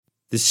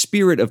The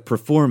spirit of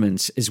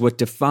performance is what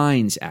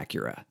defines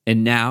Acura,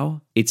 and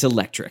now it's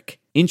electric.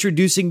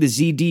 Introducing the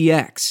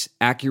ZDX,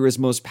 Acura's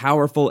most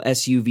powerful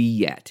SUV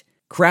yet.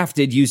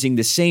 Crafted using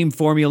the same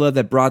formula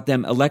that brought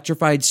them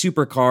electrified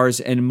supercars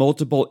and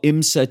multiple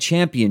IMSA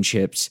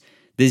championships,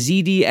 the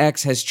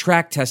ZDX has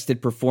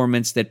track-tested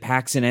performance that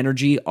packs an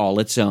energy all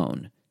its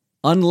own.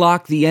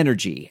 Unlock the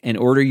energy and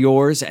order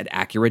yours at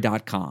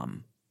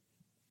Acura.com.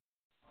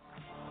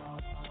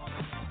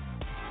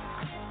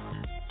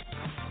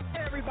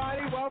 Hey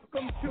everybody,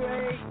 welcome to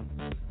a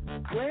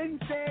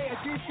Wednesday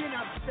edition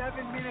of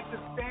 7 Minutes of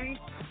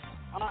Saints.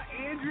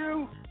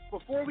 Andrew,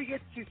 before we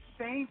get to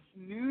Saints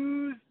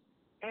news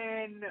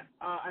and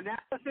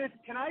analysis,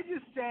 can I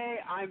just say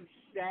I'm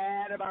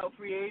sad about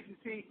free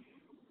agency?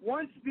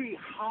 Once the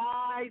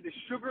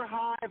sugar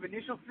high of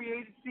initial free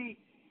agency,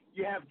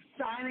 you have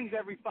signings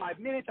every 5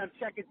 minutes. I'm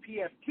checking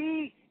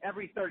PFT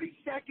every 30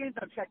 seconds.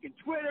 I'm checking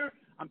Twitter.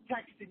 I'm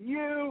texting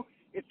you.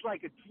 It's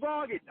like a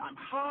drug. I'm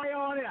high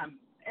on it.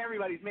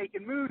 Everybody's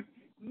making moves.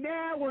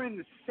 Now we're in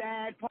the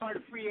sad part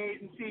of free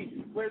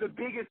agency where the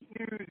biggest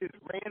news is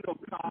Randall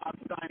Cobb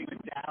signing with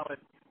Dallas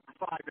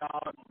for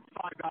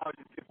 $5.50.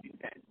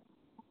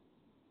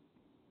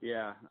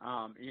 Yeah,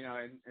 and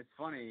it's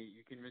funny.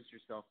 You convince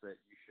yourself that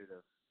you should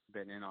have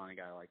been in on a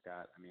guy like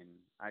that. I mean,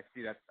 I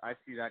see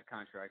that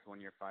contract 1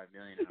 year, $5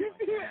 million.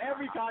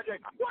 Every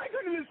contract. Why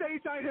couldn't the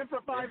Saints sign him for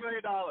 $5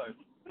 million?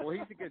 Well,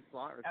 he's a good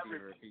slot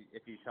receiver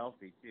if he's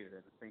healthy too. The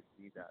Saints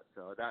need that.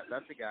 So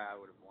that's the guy I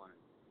would have wanted.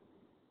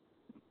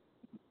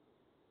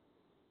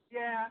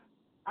 Yeah,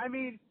 I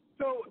mean,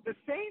 so the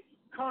Saints'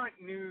 current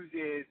news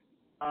is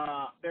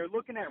they're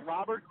looking at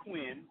Robert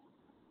Quinn.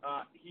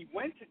 He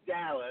went to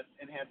Dallas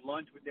and had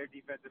lunch with their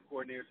defensive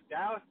coordinator. So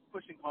Dallas is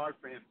pushing hard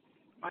for him.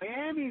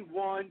 Miami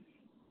won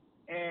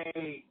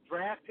a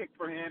draft pick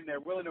for him. They're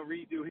willing to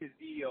redo his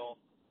deal.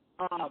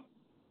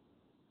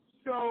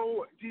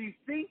 So do you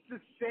think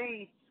the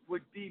Saints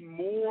would be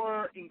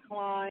more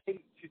inclined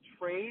to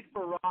trade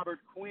for Robert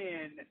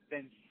Quinn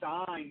than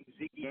sign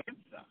Ziggy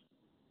Ansah?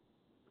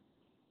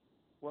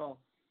 Well,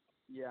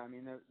 yeah, I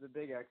mean, the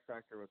big X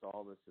factor with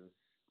all this is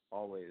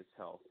always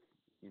health.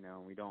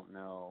 We don't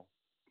know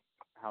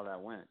how that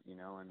went, and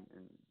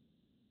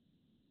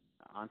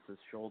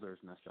Ansah's shoulder's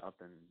messed up,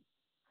 and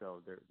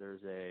so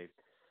there's a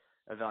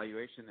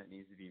evaluation that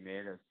needs to be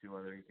made as to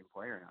whether he can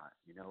play or not,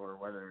 or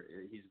whether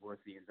he's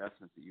worth the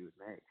investment that you would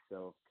make.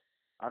 So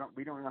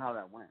we don't know how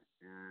that went,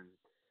 and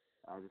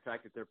the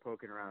fact that they're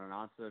poking around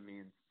on Ansah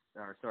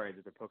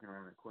that they're poking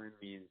around on Quinn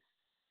means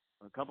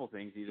a couple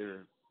things.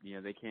 Either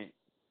they can't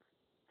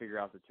figure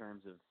out the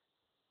terms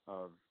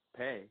of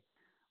pay,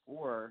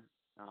 or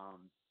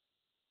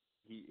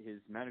his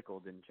medical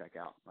didn't check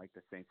out like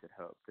the Saints had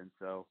hoped, and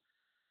so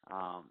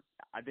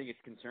I think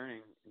it's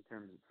concerning in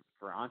terms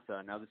for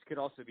Ansah. Now, this could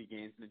also be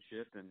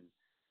gamesmanship and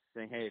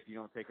saying, hey, if you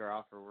don't take our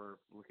offer, we're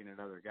looking at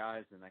other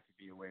guys, and that could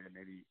be a way to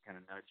maybe kind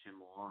of nudge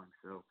him along.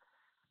 So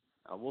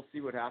we'll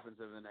see what happens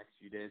over the next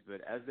few days.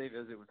 But as they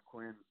visit with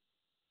Quinn,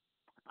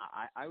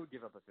 I would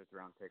give up a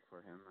fifth-round pick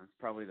for him. That's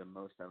probably the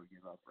most I would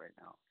give up right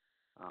now.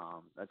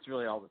 That's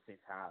really all the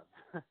Saints have,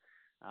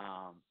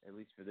 at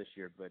least for this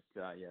year. But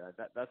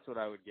that's what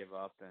I would give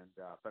up. And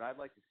but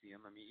I'd like to see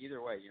him. I mean, either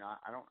way,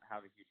 I don't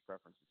have a huge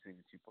preference between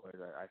the two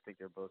players. I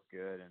think they're both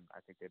good, and I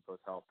think they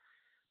both help.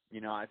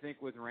 I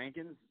think with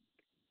Rankins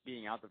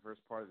being out the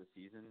first part of the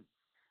season,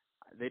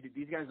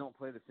 these guys don't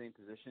play the same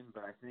position.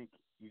 But I think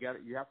you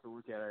have to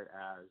look at it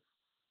as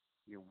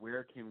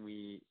where can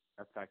we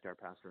affect our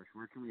pass rush?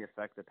 Where can we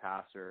affect the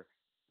passer?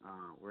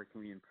 Where can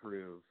we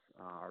improve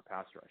our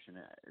pass rush? And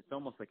it's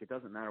almost like it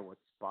doesn't matter what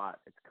spot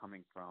it's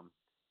coming from,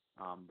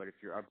 but if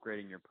you're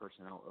upgrading your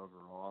personnel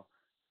overall,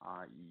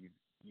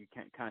 you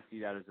can kind of see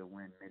that as a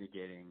win,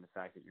 mitigating the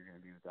fact that you're going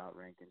to be without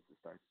Rankins to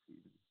start the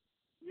season.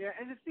 Yeah,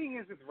 and the thing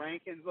is with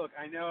Rankins, look,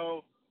 I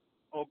know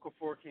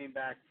Okafor came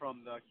back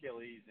from the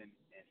Achilles, and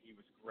he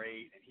was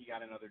great, and he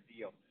got another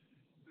deal.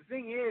 The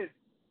thing is,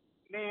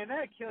 man,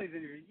 that Achilles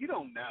injury, you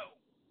don't know.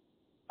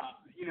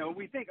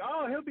 We think,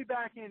 he'll be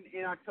back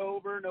in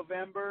October,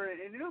 November,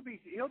 and he'll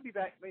be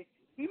back.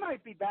 He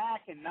might be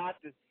back and not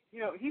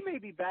he may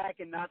be back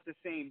and not the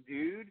same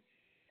dude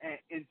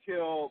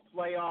until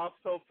playoffs,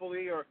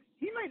 hopefully, or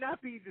he might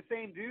not be the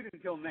same dude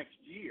until next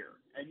year,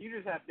 and you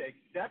just have to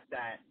accept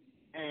that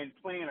and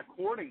plan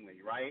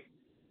accordingly, right?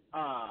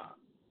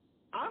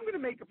 I'm going to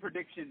make a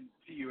prediction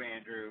to you,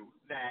 Andrew,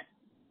 that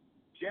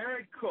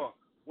Jared Cook,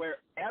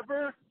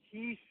 wherever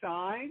he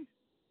signs,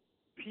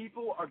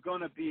 people are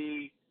going to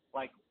be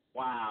like,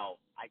 wow,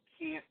 I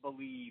can't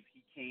believe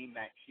he came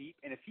that cheap.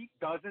 And if he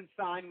doesn't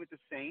sign with the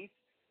Saints,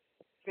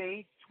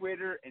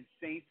 Twitter and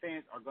Saints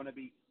fans are going to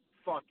be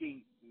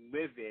fucking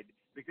livid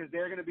because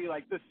they're going to be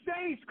like, the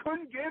Saints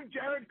couldn't give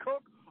Jared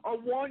Cook a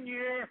 1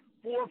 year,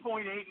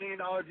 $4.8 million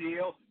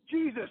deal.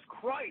 Jesus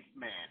Christ,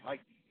 man.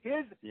 Like, he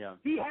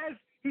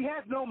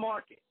has no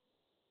market.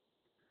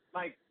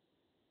 Like,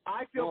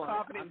 I feel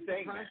confident in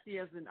saying that.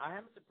 I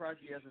am surprised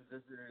he hasn't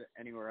visited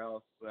anywhere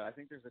else, but I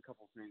think there's a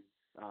couple things.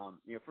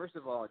 First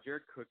of all,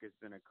 Jared Cook has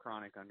been a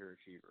chronic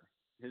underachiever.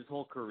 his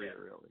whole career,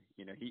 really.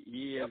 You know,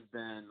 he has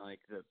been like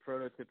the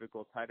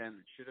prototypical tight end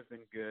that should have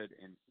been good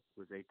and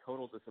was a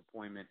total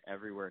disappointment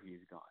everywhere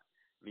he's gone.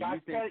 I mean,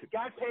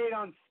 got paid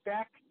on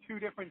spec 2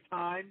 different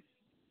times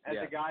as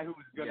a guy who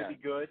was going to be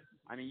good.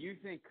 I mean, you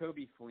think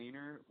Coby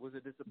Fleener was a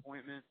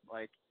disappointment?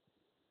 Like,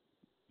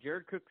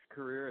 Jared Cook's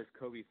career is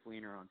Coby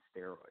Fleener on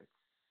steroids.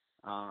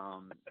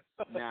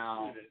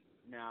 Now,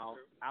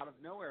 out of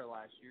nowhere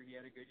last year, he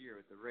had a good year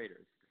with the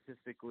Raiders.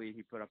 Statistically,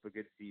 he put up a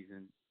good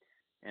season,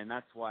 and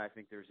that's why I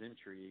think there's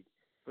intrigue.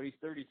 But he's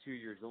 32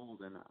 years old,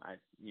 and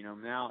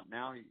now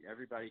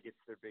everybody gets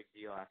their big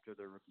deal after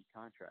their rookie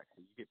contract.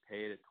 So you get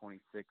paid at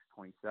 26,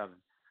 27.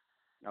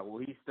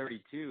 Well, he's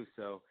 32,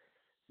 so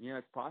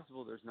it's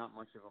possible there's not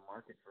much of a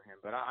market for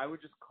him. But I would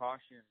just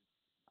caution.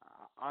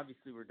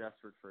 Obviously, we're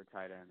desperate for a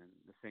tight end, and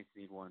the Saints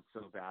need one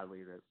so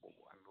badly that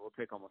we'll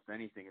take almost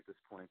anything at this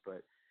point.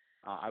 But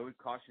I would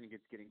caution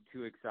against getting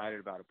too excited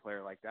about a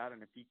player like that.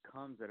 And if he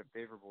comes at a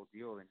favorable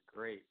deal, then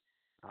great.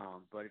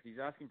 But if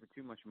he's asking for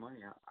too much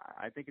money,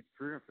 I think it's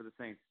prudent for the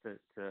Saints to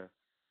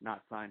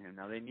not sign him.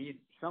 Now, they need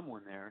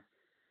someone there.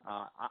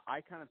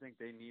 I kind of think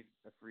they need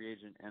a free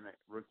agent and a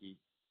rookie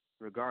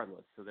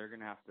regardless. So they're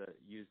going to have to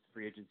use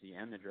free agency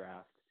and the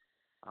draft.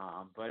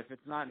 But if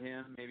it's not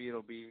him, maybe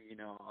it'll be,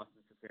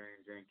 Austin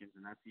Seferian-Jenkins,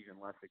 and that's even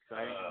less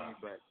exciting to me.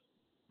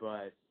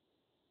 But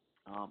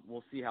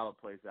we'll see how it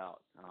plays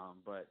out.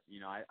 But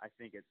I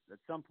think at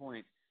some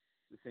point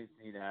the Saints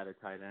need to add a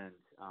tight end.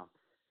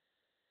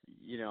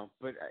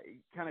 But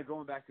kind of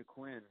going back to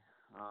Quinn,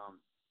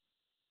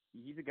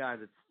 he's a guy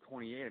that's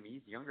 28. I mean,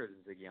 he's younger than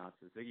Ziggy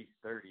Ansah. Ziggy's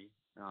 30.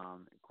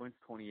 Quinn's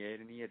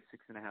 28, and he had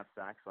 6.5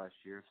 sacks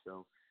last year.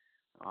 So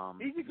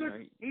he's a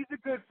good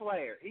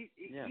player.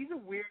 He's a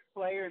weird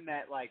player in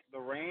that, like, the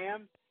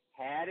Rams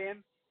had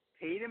him,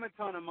 paid him a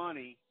ton of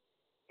money,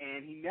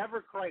 and he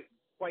never quite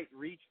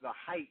reached the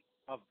height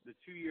of the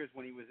 2 years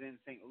when he was in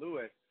St.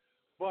 Louis.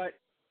 But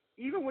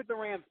even with the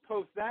Rams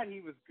post that,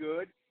 he was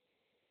good.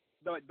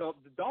 The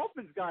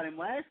Dolphins got him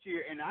last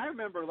year, and I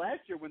remember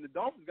last year when the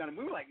Dolphins got him,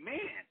 we were like,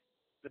 man,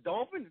 the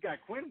Dolphins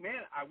got Quinn.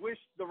 Man, I wish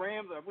the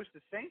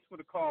Saints would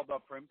have called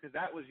up for him, because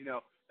that was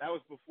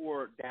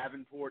before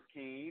Davenport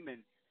came,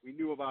 and we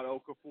knew about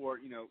Okafor.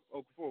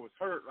 Okafor was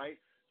hurt, right?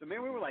 So,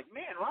 man, we were like,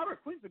 man,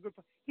 Robert Quinn's a good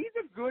player. He's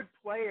a good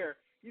player,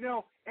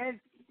 and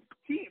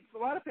a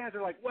lot of fans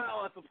are like,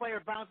 well, if a player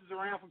bounces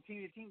around from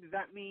team to team, does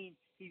that mean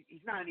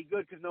he's not any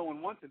good because no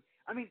one wants him?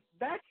 I mean,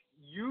 that's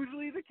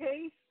usually the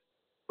case.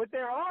 But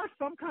there are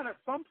some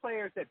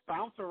players that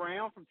bounce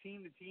around from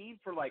team to team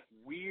for, like,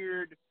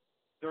 weird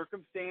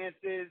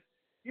circumstances.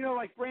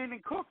 Like Brandon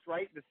Cooks,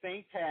 right? The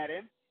Saints had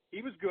him.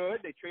 He was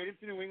good. They traded him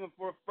to New England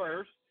for a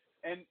first,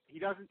 and he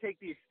doesn't take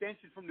the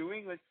extension from New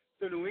England.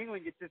 So New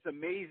England gets this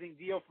amazing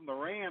deal from the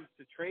Rams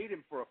to trade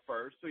him for a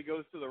first. So he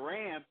goes to the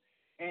Rams.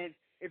 And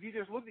if you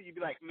just looked at it, you'd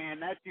be like, man,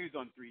 that dude's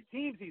on 3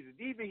 teams. He's a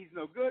diva. He's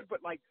no good.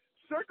 But, like,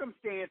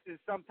 circumstances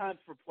sometimes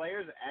for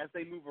players as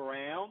they move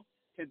around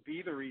can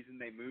be the reason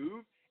they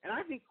move. And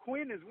I think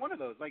Quinn is one of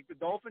those. Like, the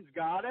Dolphins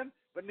got him,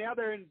 but now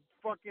they're in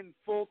fucking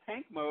full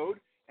tank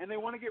mode, and they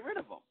want to get rid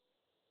of him.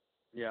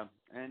 Yeah,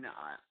 and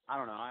I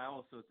don't know. I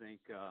also think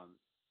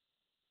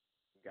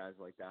guys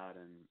like that,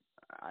 and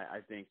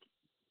I think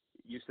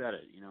you said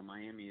it.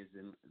 Miami is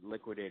in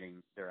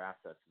liquidating their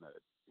assets mode.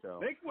 So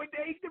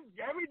liquidate them.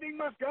 Everything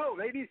must go.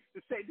 They need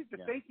the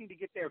Saints need to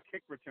get their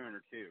kick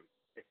returner too.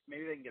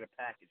 Maybe they can get a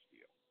package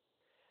deal.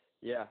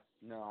 Yeah,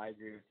 no, I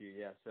agree with you.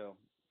 Yeah, so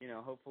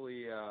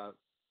hopefully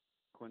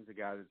Quinn's a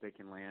guy that they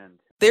can land.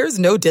 There's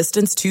no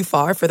distance too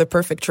far for the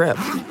perfect trip.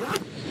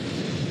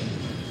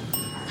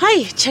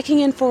 Hi, checking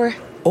in for...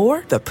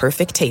 Or the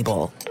perfect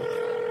table.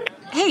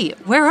 Hey,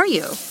 where are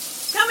you?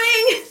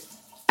 Coming!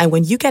 And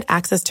when you get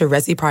access to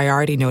Resi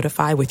Priority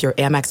Notify with your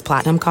Amex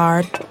Platinum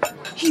card...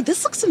 Hey,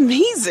 this looks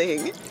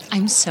amazing!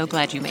 I'm so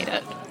glad you made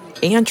it.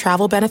 And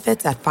travel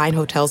benefits at fine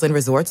hotels and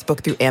resorts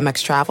booked through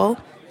Amex Travel,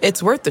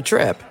 it's worth the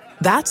trip.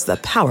 That's the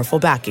powerful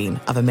backing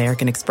of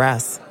American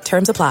Express.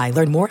 Terms apply.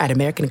 Learn more at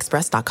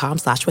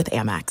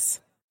americanexpress.com/withAmex.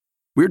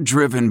 We're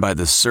driven by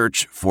the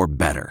search for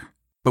better.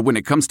 But when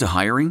it comes to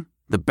hiring,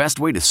 the best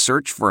way to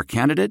search for a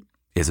candidate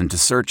isn't to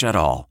search at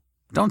all.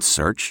 Don't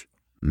search.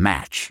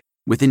 Match.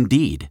 With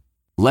Indeed.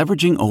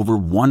 Leveraging over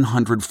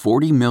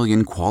 140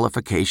 million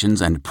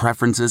qualifications and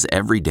preferences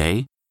every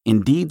day,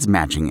 Indeed's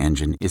matching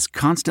engine is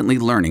constantly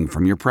learning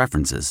from your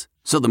preferences.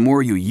 So the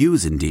more you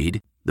use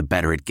Indeed, the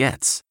better it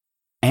gets.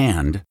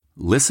 And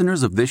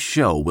listeners of this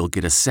show will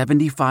get a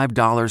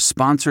 $75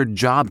 sponsored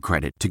job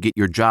credit to get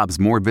your jobs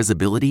more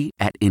visibility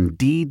at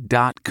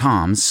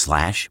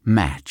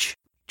Indeed.com/match.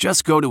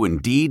 Just go to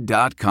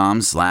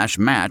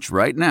Indeed.com/match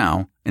right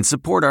now and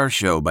support our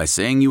show by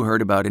saying you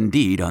heard about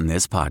Indeed on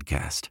this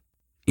podcast.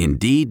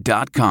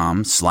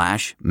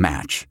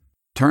 Indeed.com/match.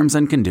 Terms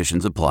and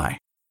conditions apply.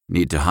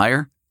 Need to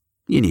hire?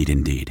 You need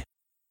Indeed.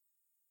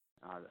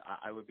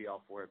 I would be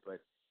all for it, but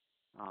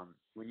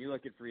when you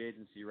look at free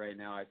agency right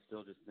now, I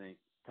still just think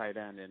tight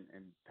end and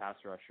pass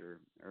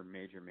rusher are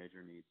major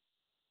needs.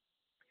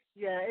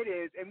 Yeah, it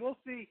is, and we'll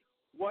see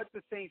what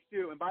the Saints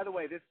do. And by the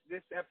way, this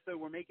episode,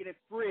 we're making it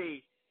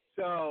free.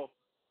 So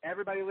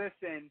everybody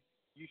listen,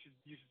 you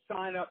should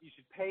sign up. You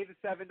should pay the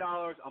 $7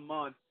 a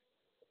month.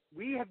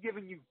 We have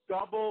given you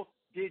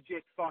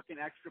double-digit fucking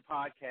extra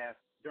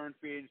podcasts during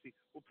free agency.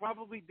 We'll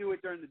probably do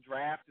it during the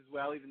draft as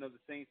well, even though the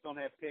Saints don't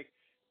have picks.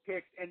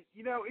 And,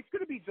 it's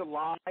going to be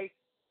July,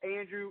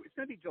 Andrew. It's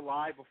going to be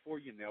July before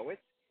you know it.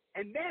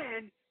 And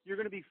then you're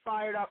going to be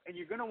fired up, and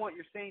you're going to want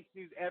your Saints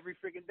news every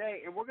freaking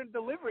day. And we're going to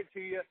deliver it to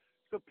you.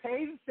 So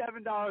pay the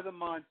 $7 a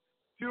month.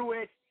 Do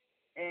it.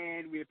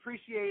 And we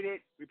appreciate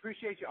it. We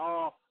appreciate you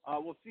all.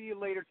 We'll see you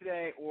later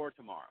today or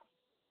tomorrow.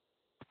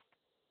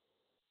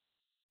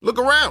 Look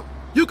around.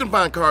 You can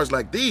find cars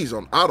like these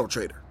on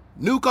AutoTrader.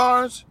 New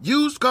cars,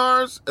 used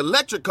cars,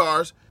 electric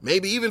cars,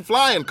 maybe even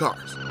flying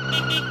cars.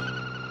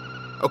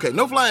 Okay,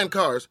 no flying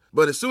cars,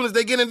 but as soon as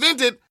they get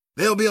invented,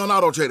 they'll be on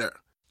AutoTrader.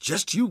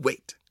 Just you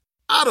wait.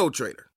 AutoTrader.